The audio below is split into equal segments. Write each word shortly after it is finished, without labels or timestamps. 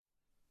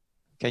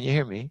Can you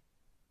hear me?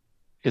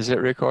 Is it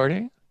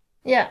recording?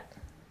 Yeah,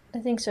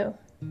 I think so.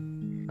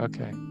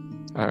 Okay.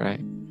 All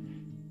right.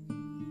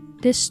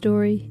 This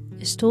story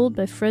is told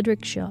by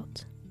Frederik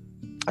Schodt.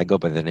 I go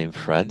by the name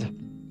Fred.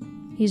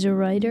 He's a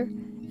writer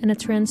and a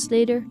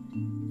translator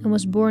and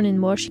was born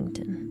in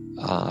Washington,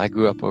 I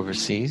grew up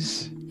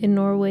overseas, in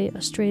Norway,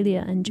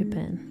 Australia, and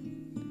Japan.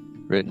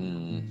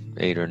 written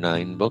 8 or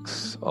 9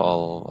 books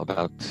all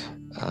about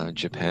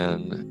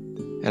Japan.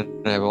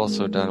 And I've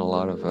also done a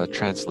lot of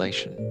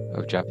translation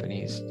of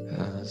Japanese,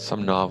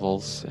 some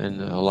novels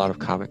and a lot of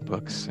comic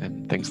books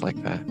and things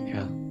like that.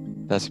 Yeah,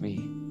 that's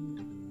me.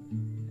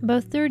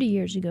 About 30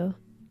 years ago,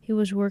 he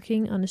was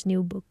working on his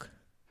new book.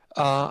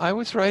 I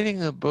was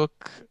writing a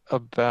book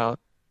about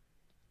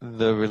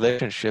the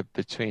relationship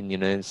between the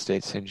United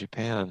States and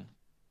Japan.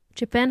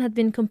 Japan had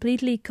been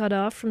completely cut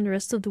off from the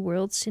rest of the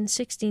world since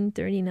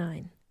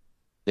 1639.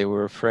 They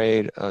were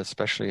afraid,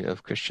 especially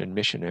of Christian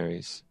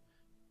missionaries.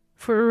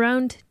 For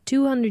around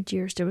 200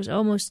 years, there was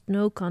almost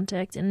no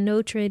contact and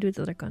no trade with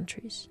other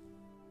countries.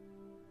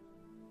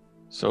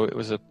 So it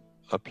was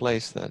a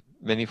place that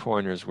many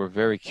foreigners were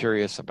very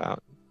curious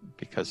about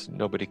because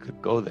nobody could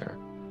go there.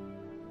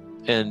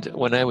 And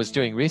when I was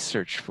doing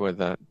research for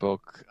that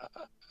book,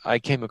 I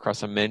came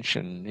across a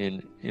mention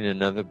in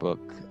another book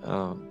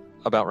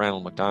about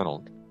Ranald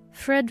MacDonald.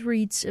 Fred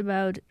reads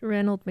about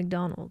Ranald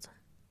MacDonald,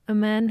 a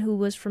man who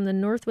was from the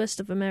northwest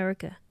of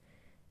America,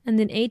 and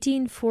in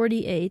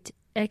 1848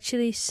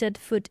 actually set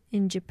foot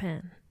in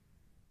Japan.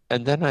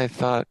 And then I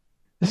thought,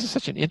 this is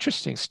such an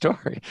interesting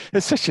story.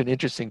 It's such an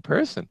interesting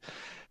person.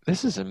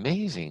 This is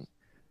amazing.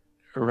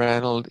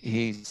 Ranald,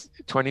 he's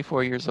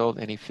 24 years old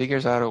and he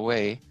figures out a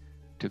way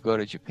to go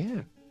to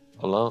Japan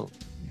alone,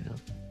 you know.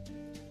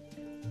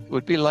 It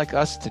would be like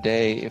us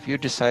today if you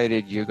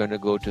decided you're going to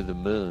go to the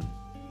moon.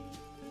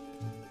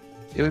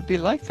 It would be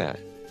like that.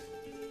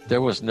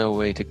 There was no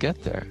way to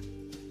get there.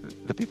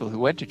 The people who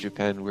went to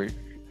Japan were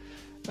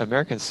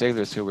American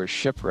sailors who were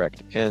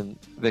shipwrecked, and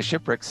the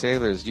shipwrecked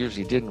sailors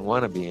usually didn't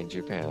want to be in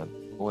Japan,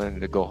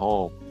 wanted to go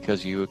home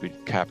because you would be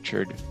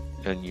captured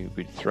and you'd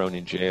be thrown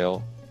in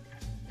jail.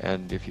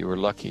 And if you were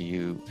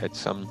lucky, at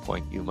some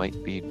point you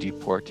might be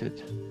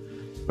deported.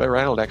 But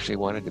Ranald actually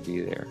wanted to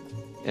be there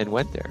and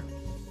went there.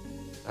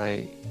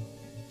 I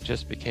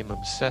just became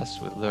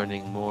obsessed with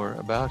learning more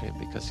about him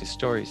because his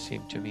stories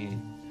seemed to me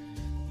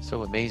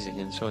so amazing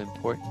and so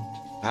important.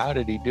 How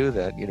did he do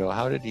that? You know,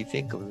 how did he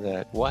think of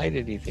that? Why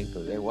did he think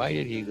of that? Why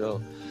did he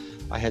go?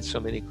 I had so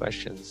many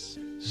questions.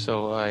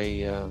 So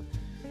I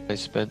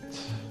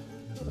spent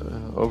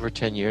over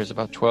 10 years,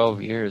 about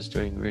 12 years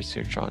doing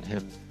research on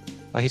him.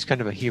 He's kind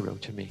of a hero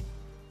to me.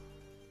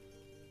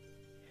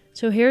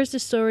 So here's the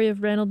story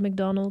of Ranald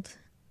MacDonald,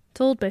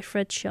 told by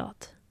Fred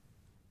Schodt.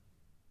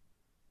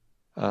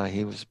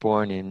 He was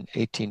born in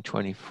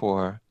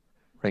 1824,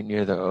 right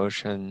near the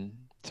ocean.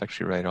 It's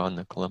actually right on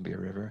the Columbia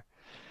River.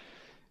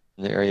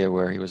 In the area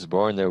where he was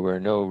born, there were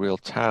no real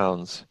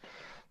towns.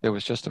 There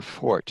was just a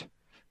fort,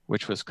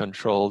 which was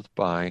controlled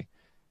by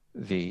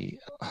the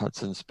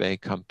Hudson's Bay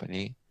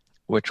Company,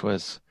 which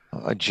was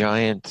a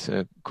giant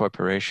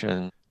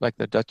corporation like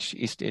the Dutch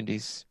East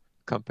Indies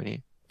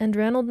Company. And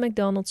Ranald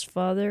MacDonald's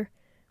father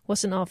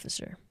was an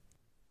officer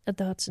at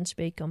the Hudson's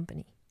Bay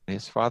Company.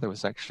 His father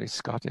was actually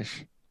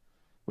Scottish,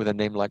 with a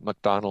name like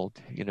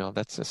MacDonald. You know,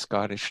 that's a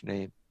Scottish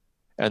name.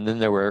 And then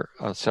there were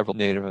several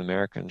Native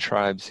American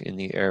tribes in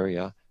the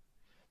area.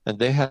 And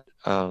they had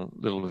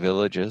little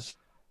villages.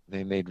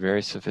 They made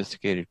very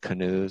sophisticated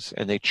canoes,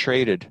 and they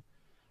traded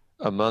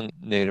among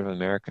Native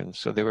Americans.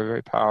 So they were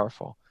very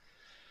powerful.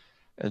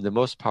 And the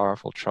most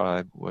powerful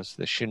tribe was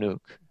the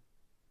Chinook.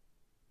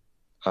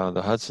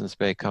 The Hudson's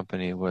Bay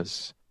Company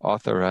was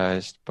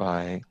authorized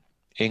by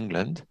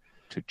England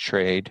to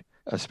trade,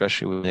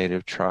 especially with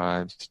native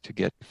tribes, to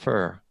get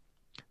fur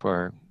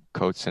for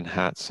coats and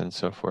hats and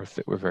so forth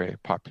that were very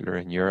popular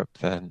in Europe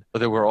then.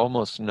 There were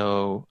almost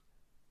no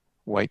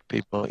white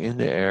people in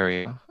the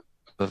area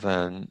other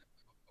than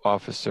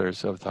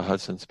officers of the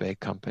Hudson's Bay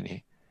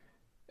Company.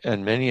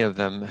 And many of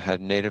them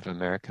had Native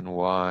American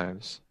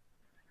wives.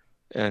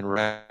 And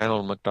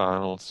Ranald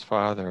MacDonald's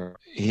father,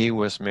 he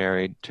was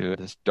married to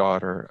this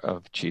daughter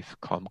of Chief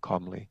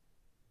Comcomly.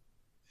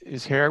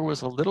 His hair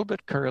was a little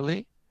bit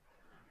curly.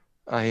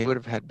 He would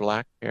have had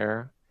black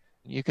hair.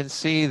 You can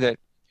see that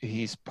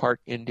he's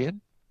part Indian.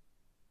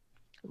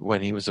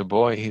 When he was a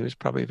boy, he was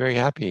probably very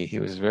happy. He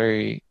was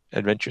very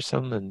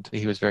adventuresome and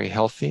he was very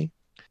healthy.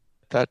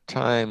 At that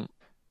time,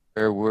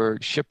 there were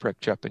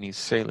shipwrecked Japanese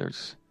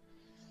sailors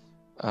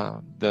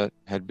that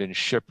had been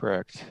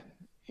shipwrecked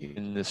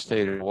in the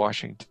state of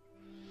Washington.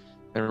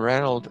 And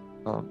Ranald,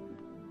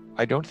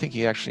 I don't think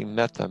he actually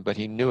met them, but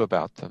he knew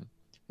about them.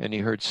 And he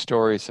heard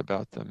stories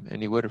about them.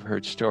 And he would have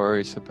heard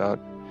stories about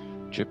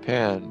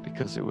Japan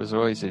because it was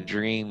always a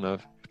dream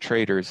of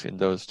traders in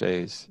those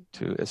days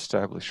to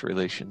establish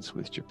relations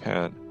with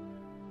Japan.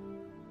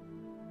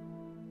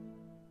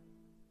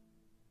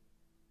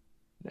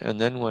 And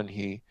then when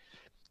he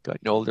got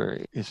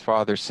older, his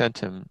father sent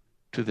him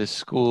to this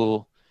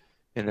school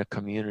in a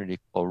community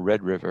called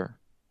Red River,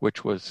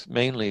 which was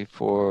mainly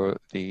for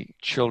the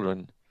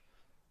children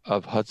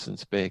of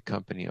Hudson's Bay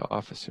Company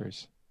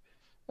officers.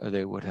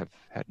 They would have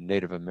had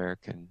Native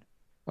American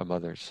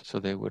mothers, so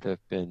they would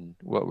have been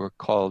what were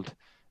called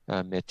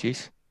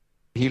métis.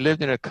 He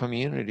lived in a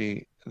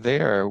community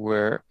there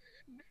where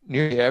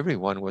nearly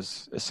everyone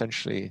was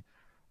essentially,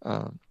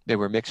 they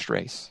were mixed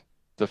race.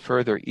 The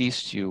further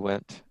east you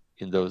went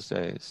in those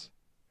days,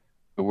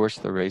 the worse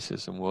the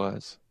racism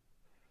was.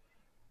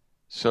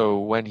 So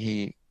when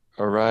he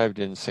arrived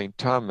in St.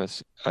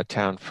 Thomas, a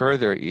town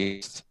further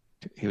east,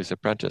 he was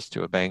apprenticed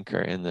to a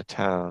banker in the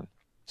town.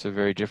 It's a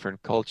very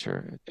different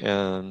culture.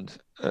 And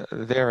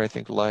there, I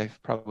think life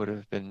probably would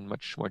have been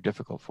much more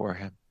difficult for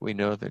him. We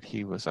know that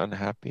he was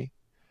unhappy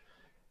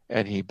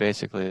and he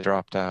basically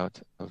dropped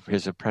out of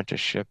his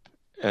apprenticeship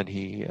and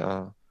he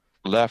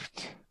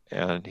left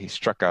and he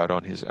struck out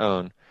on his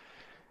own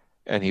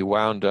and he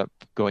wound up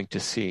going to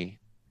sea,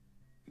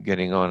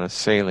 getting on a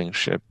sailing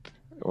ship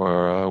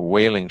or a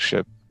whaling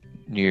ship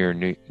near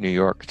New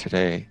York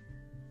today.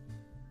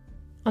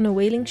 On a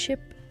whaling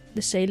ship,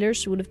 the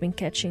sailors would have been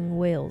catching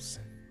whales.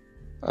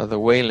 The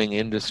whaling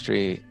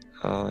industry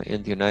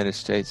in the United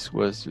States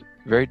was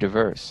very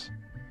diverse.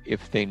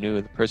 If they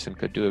knew the person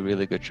could do a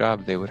really good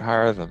job, they would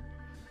hire them.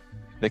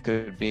 They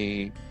could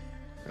be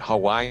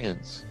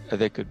Hawaiians,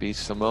 they could be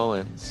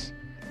Samoans.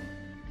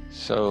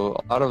 So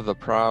a lot of the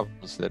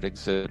problems that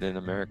exist in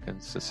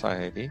American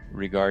society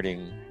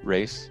regarding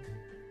race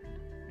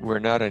were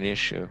not an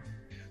issue.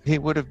 He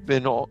would have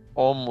been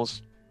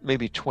almost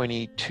maybe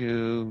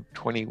 22,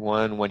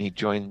 21 when he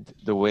joined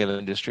the whale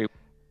industry.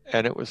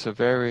 And it was a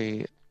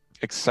very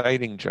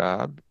exciting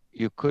job.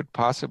 You could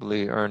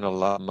possibly earn a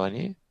lot of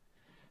money.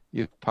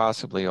 You could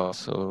possibly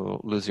also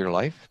lose your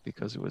life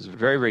because it was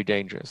very, very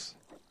dangerous.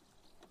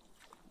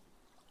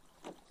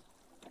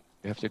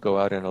 You have to go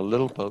out in a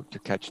little boat to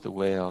catch the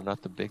whale,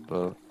 not the big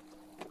boat.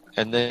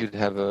 And then you'd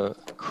have a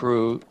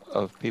crew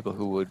of people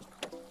who would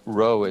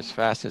row as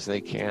fast as they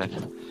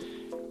can.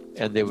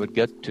 And they would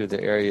get to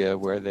the area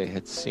where they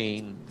had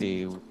seen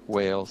the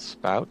whale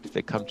spout.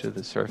 They come to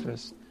the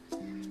surface.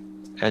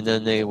 And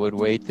then they would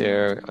wait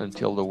there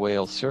until the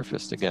whale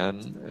surfaced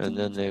again. And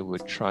then they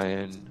would try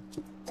and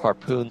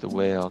harpoon the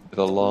whale with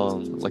a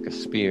long, like a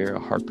spear, a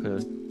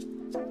harpoon.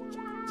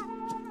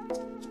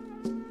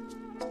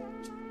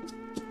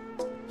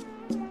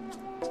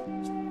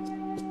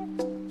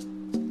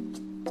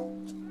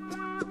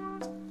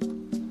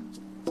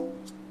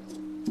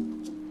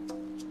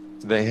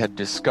 They had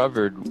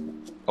discovered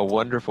a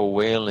wonderful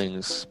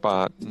whaling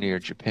spot near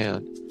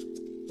Japan.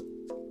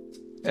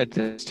 At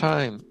this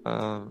time,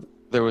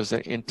 there was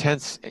an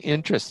intense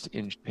interest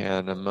in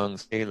Japan among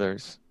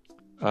sailors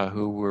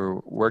who were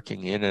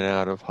working in and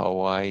out of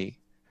Hawaii.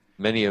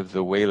 Many of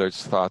the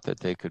whalers thought that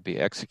they could be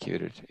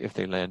executed if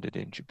they landed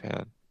in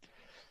Japan.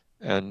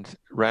 And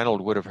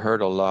Ranald would have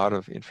heard a lot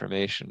of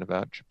information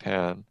about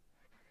Japan.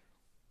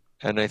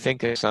 And I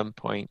think at some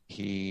point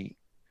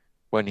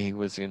when he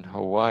was in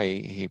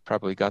Hawaii, he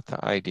probably got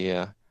the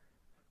idea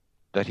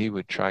that he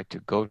would try to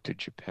go to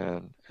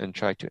Japan and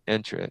try to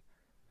enter it,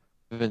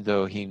 even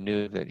though he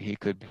knew that he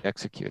could be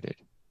executed.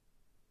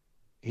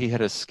 He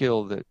had a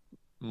skill that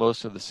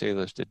most of the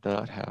sailors did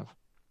not have.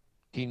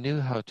 He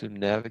knew how to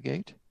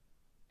navigate,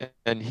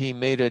 and he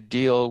made a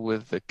deal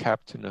with the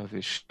captain of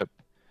his ship.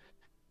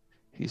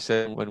 He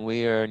said, when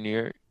we are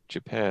near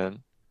Japan,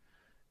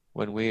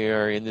 when we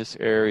are in this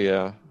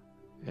area,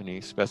 and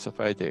he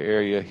specified the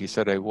area, he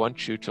said, I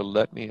want you to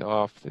let me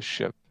off the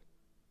ship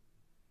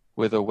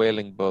with a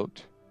whaling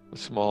boat, a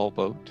small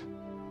boat,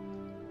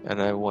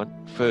 and I want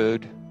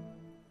food,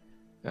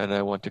 and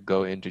I want to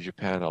go into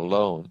Japan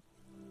alone.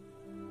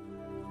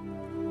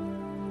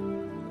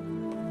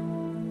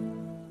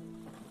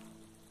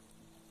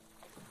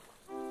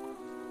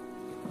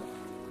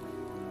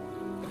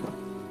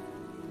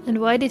 And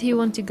why did he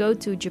want to go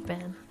to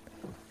Japan?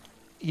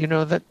 You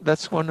know,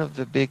 that's one of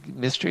the big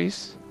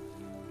mysteries.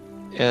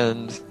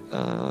 And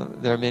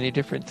there are many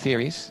different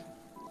theories.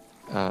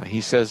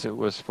 He says it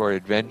was for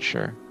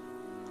adventure.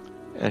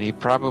 And he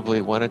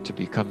probably wanted to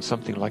become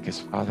something like his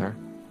father.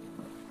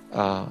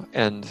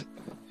 And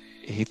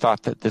he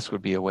thought that this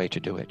would be a way to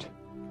do it.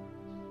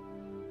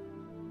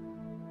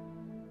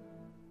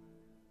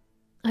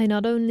 I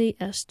not only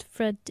asked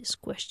Fred this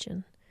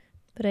question,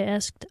 but I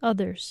asked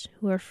others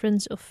who are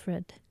friends of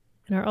Fred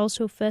and are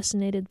also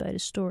fascinated by the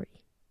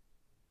story.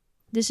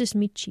 This is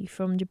Michi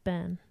from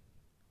Japan.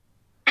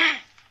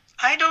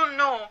 I don't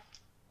know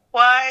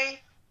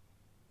why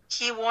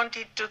he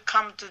wanted to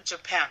come to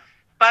Japan,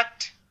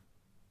 but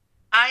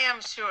I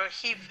am sure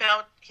he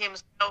felt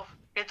himself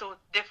a little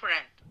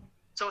different.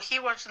 So he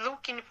was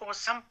looking for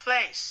some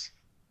place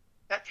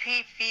that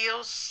he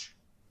feels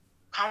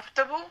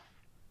comfortable.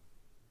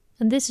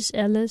 And this is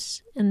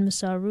Alice and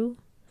Masaru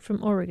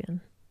from Oregon.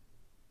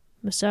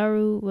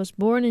 Masaru was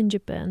born in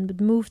Japan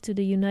but moved to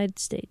the United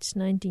States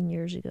 19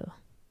 years ago.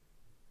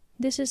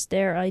 This is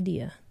their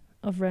idea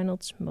of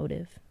Ranald's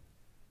motive.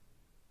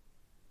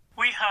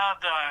 We had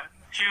a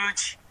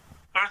huge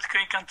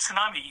earthquake and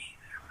tsunami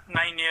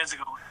 9 years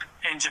ago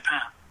in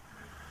Japan.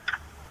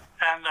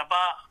 And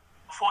about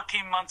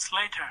 14 months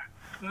later,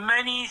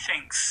 many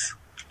things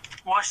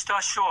washed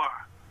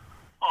ashore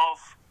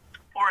of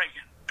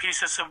Oregon.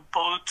 Pieces of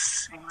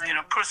boats,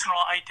 personal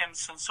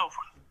items and so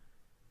forth.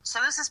 So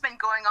this has been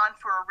going on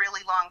for a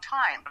really long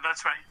time.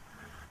 That's right.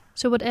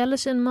 So what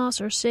Alice and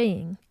Moss are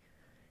saying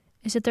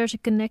is that there's a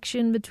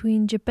connection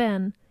between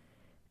Japan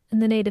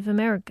and the Native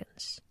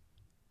Americans.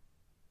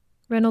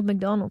 Ranald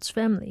MacDonald's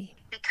family.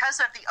 Because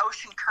of the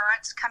ocean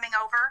currents coming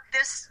over,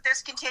 this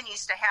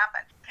continues to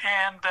happen.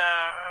 And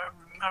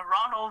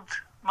Ranald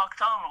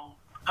MacDonald,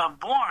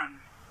 born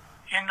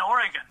in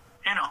Oregon,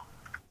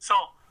 So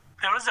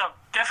there is a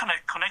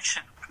definite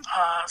connection.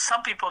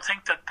 Some people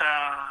think that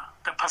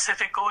the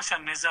Pacific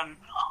Ocean is an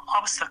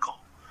obstacle,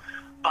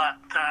 but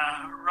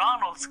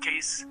Ronald's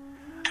case,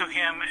 to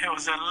him, it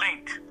was a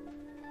link.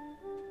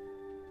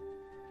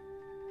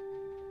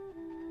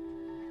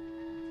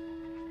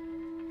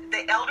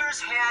 The elders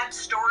had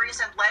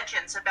stories and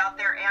legends about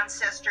their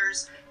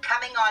ancestors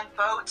coming on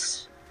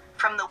boats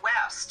from the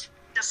west.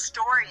 The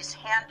stories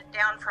handed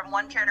down from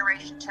one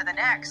generation to the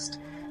next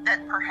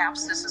that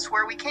perhaps this is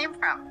where we came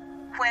from.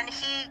 When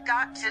he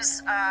got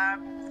his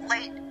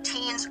late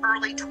teens,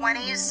 early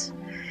 20s,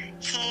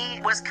 he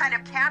was kind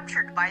of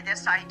captured by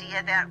this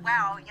idea that,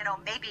 wow,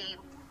 maybe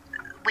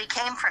we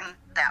came from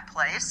that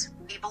place.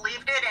 He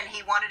believed it and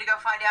he wanted to go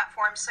find out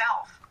for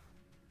himself.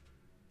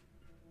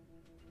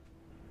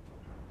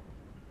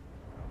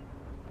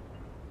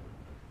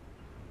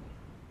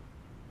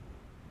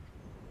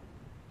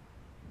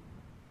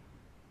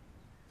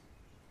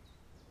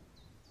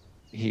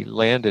 He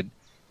landed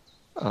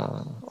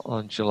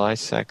on July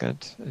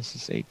 2nd, this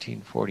is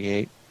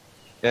 1848,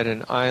 at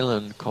an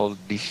island called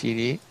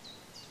Yagishiri,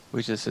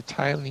 which is a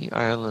tiny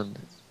island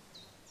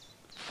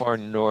far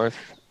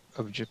north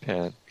of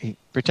Japan. He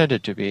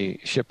pretended to be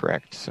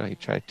shipwrecked, so he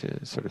tried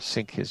to sort of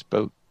sink his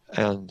boat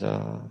and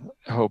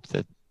hope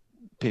that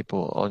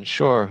people on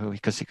shore,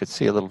 because he could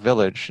see a little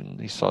village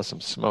and he saw some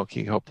smoke,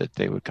 he hoped that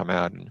they would come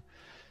out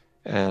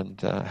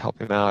and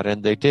help him out,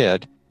 and they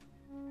did.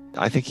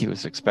 I think he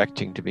was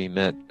expecting to be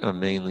met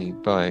mainly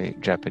by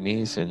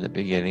Japanese in the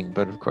beginning,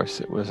 but of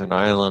course it was an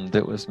island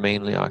that was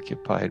mainly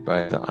occupied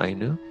by the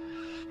Ainu,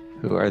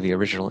 who are the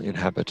original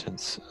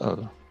inhabitants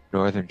of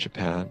northern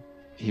Japan.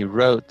 He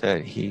wrote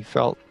that he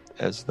felt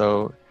as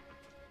though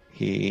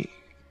he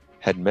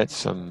had met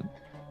some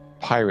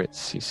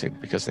pirates, he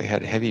said, because they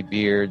had heavy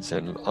beards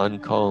and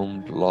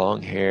uncombed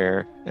long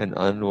hair and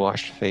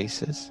unwashed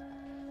faces.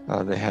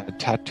 They had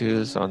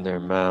tattoos on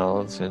their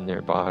mouths and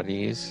their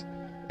bodies.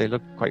 They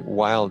looked quite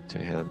wild to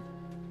him.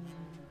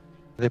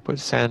 They put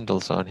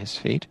sandals on his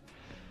feet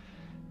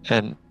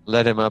and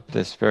led him up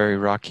this very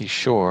rocky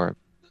shore.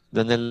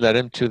 Then they led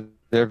him to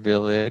their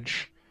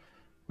village,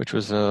 which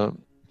was a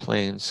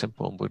plain,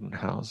 simple wooden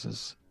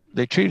houses.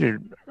 They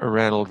treated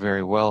Ranald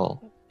very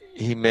well.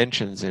 He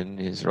mentions in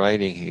his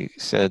writing, he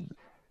said,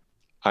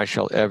 "I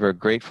shall ever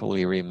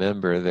gratefully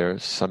remember their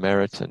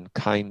Samaritan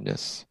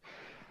kindness."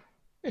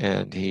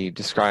 And he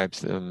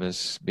describes them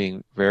as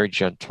being very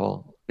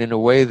gentle. In a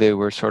way, they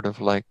were sort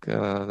of like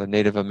the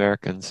Native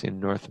Americans in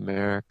North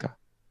America.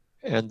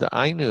 And the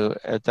Ainu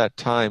at that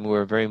time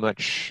were very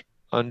much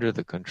under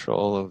the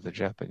control of the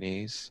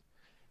Japanese.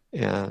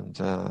 And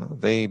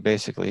they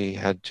basically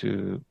had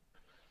to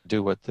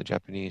do what the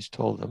Japanese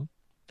told them.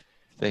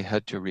 They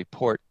had to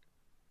report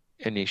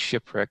any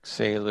shipwrecked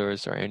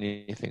sailors or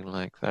anything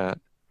like that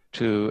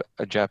to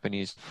a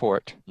Japanese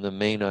fort on the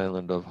main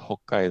island of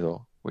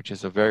Hokkaido, which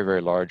is a very,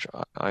 very large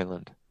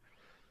island.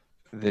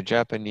 The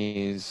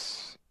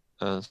Japanese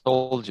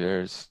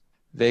soldiers,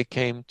 they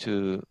came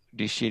to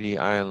Yagishiri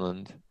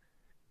Island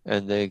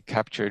and they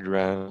captured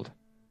Ranald,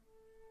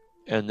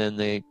 and then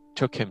they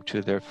took him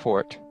to their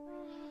fort.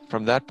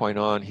 From that point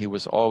on, he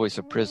was always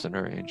a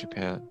prisoner in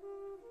Japan.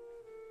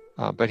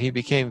 But he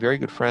became very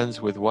good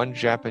friends with one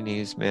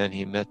Japanese man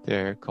he met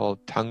there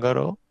called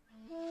Tangaro,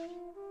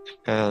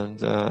 and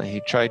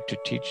he tried to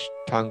teach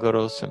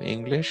Tangaro some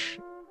English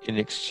in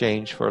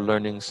exchange for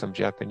learning some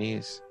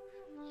Japanese.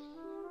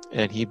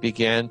 And he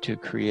began to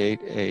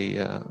create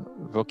a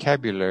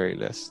vocabulary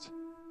list,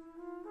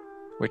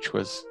 which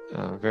was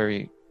a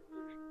very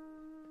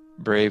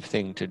brave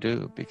thing to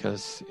do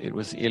because it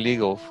was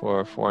illegal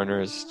for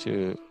foreigners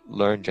to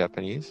learn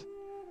Japanese,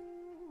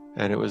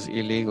 and it was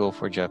illegal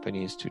for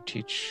Japanese to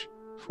teach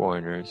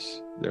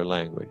foreigners their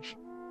language.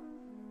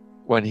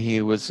 When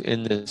he was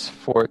in this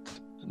fort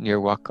near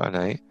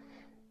Wakanai,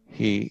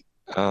 he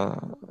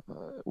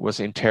was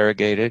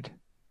interrogated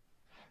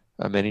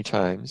many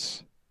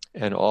times,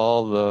 and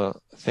all the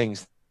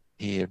things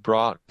he had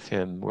brought with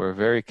him were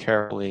very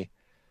carefully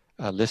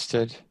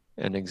listed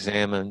and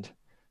examined.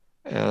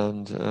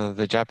 And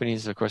the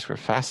Japanese, of course, were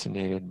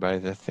fascinated by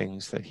the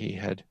things that he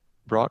had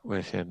brought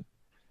with him,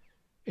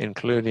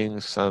 including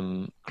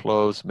some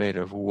clothes made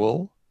of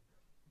wool,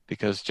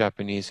 because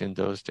Japanese in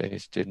those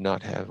days did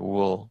not have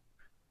wool.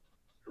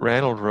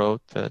 Ranald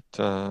wrote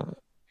that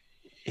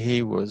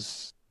he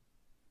was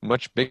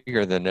much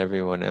bigger than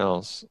everyone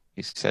else.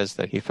 He says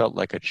that he felt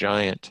like a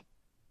giant.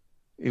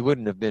 he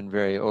wouldn't have been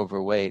very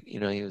overweight. You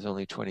know, he was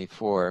only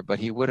 24, but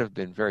he would have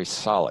been very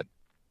solid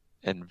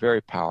and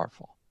very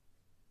powerful.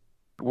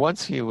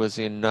 Once he was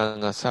in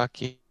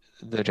Nagasaki,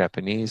 the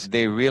Japanese,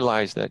 they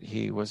realized that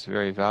he was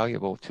very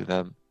valuable to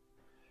them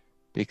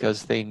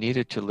because they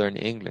needed to learn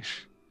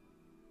English.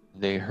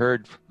 They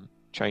heard from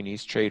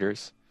Chinese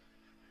traders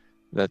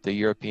that the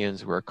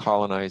Europeans were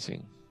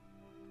colonizing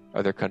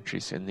other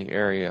countries in the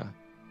area.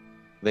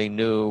 They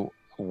knew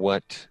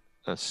what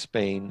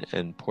Spain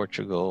and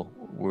Portugal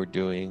were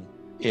doing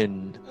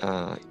in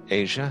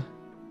Asia.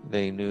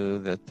 They knew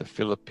that the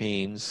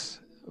Philippines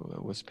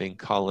was being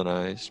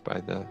colonized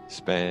by the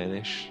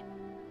Spanish.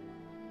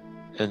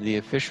 And the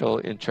official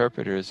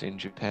interpreters in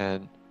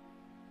Japan,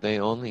 they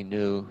only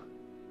knew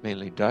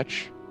mainly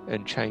Dutch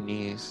and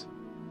Chinese,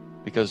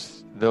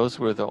 because those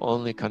were the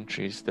only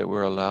countries that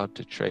were allowed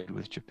to trade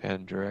with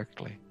Japan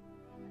directly.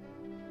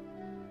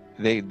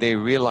 They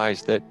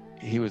realized that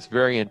he was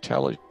very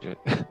intelligent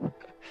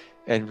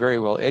and very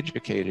well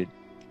educated.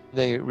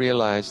 They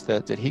realized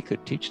that he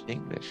could teach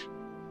English.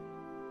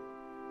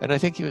 And I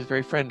think he was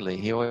very friendly.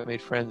 He always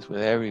made friends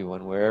with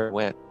everyone wherever he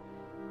went.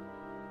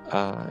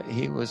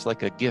 He was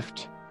like a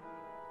gift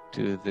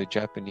to the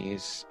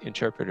Japanese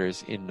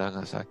interpreters in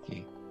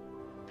Nagasaki,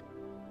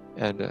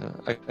 and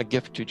a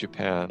gift to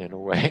Japan in a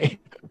way.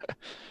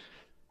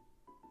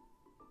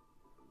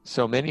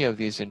 So many of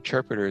these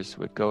interpreters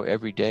would go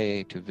every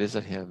day to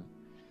visit him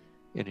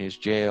in his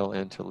jail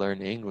and to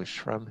learn English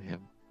from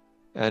him.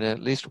 And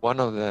at least one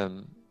of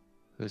them,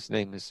 whose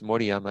name is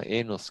Moriyama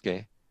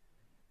Einosuke,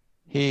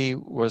 he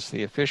was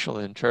the official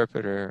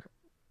interpreter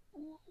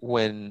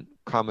when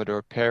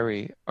Commodore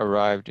Perry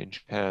arrived in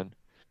Japan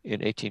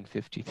in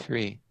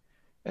 1853,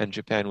 and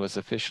Japan was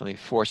officially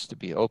forced to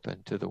be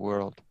open to the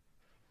world.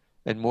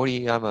 And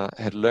Moriyama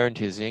had learned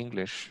his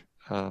English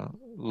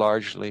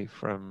largely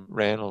from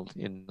Ranald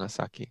in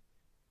Nagasaki.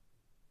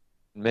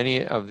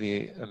 Many of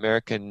the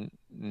American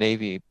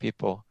Navy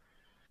people,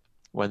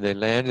 when they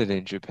landed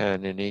in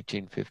Japan in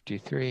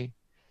 1853,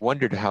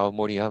 wondered how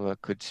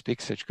Moriyama could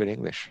speak such good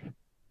English.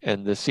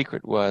 And the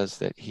secret was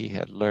that he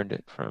had learned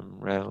it from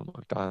Ranald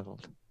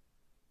MacDonald.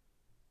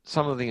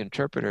 Some of the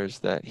interpreters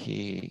that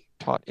he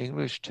taught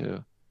English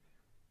to,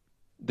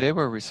 they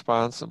were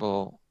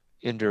responsible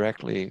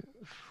indirectly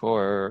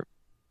for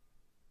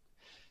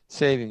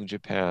saving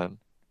Japan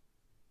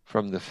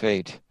from the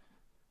fate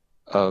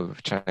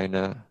of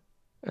China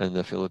and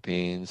the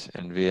Philippines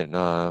and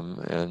Vietnam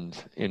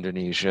and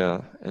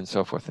Indonesia and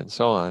so forth and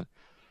so on,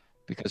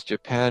 because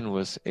Japan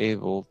was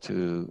able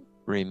to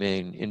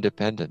remain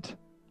independent.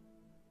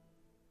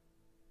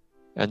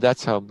 And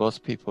that's how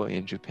most people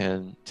in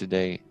Japan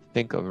today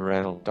think of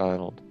Ranald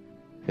MacDonald.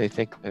 They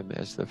think of him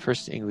as the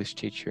first English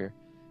teacher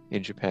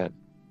in Japan.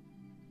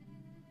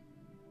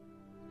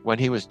 When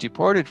he was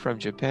deported from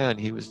Japan,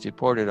 he was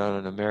deported on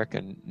an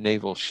American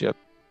naval ship,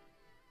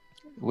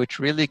 which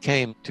really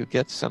came to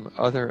get some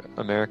other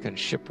American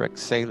shipwrecked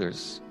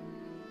sailors.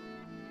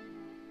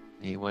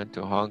 He went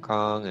to Hong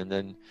Kong, and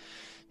then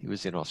he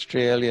was in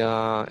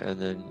Australia, and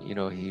then, you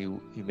know, he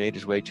made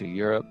his way to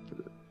Europe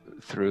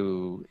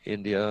through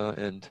India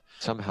and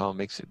somehow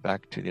makes it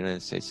back to the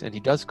United States. And he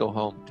does go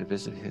home to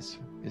visit his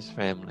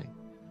family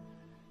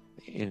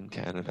in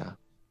Canada.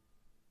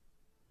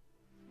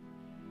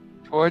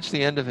 Towards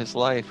the end of his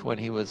life, when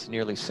he was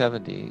nearly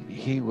 70,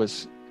 he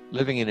was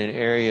living in an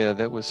area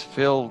that was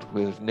filled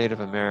with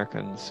Native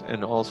Americans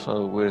and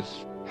also with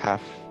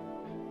half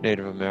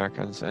Native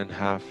Americans and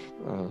half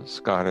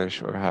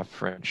Scottish or half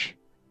French.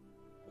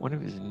 One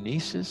of his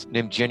nieces,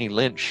 named Jenny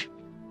Lynch,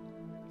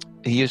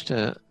 he used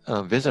to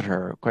visit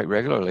her quite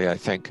regularly, I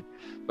think.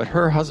 But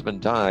her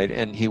husband died,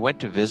 and he went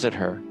to visit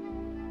her.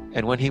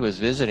 And when he was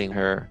visiting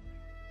her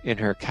in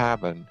her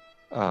cabin,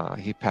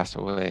 he passed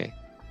away.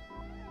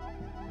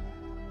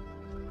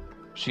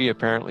 She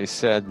apparently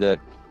said that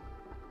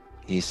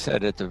he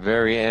said at the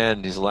very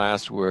end, his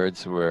last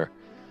words were,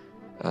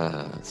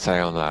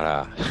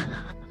 sayonara.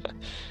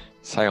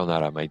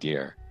 Sayonara, my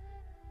dear.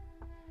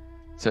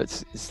 So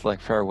it's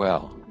like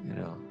farewell, you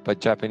know,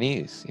 but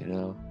Japanese, you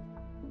know.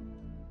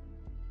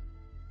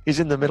 He's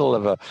in the middle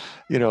of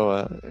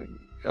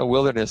a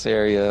wilderness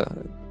area.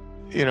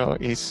 You know,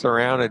 he's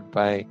surrounded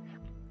by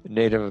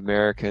Native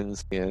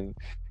Americans and,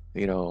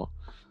 you know,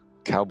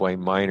 cowboy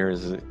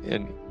miners.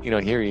 And, you know,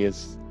 here he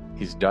is,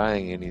 he's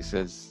dying, and he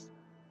says,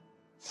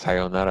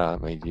 sayonara,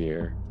 my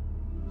dear.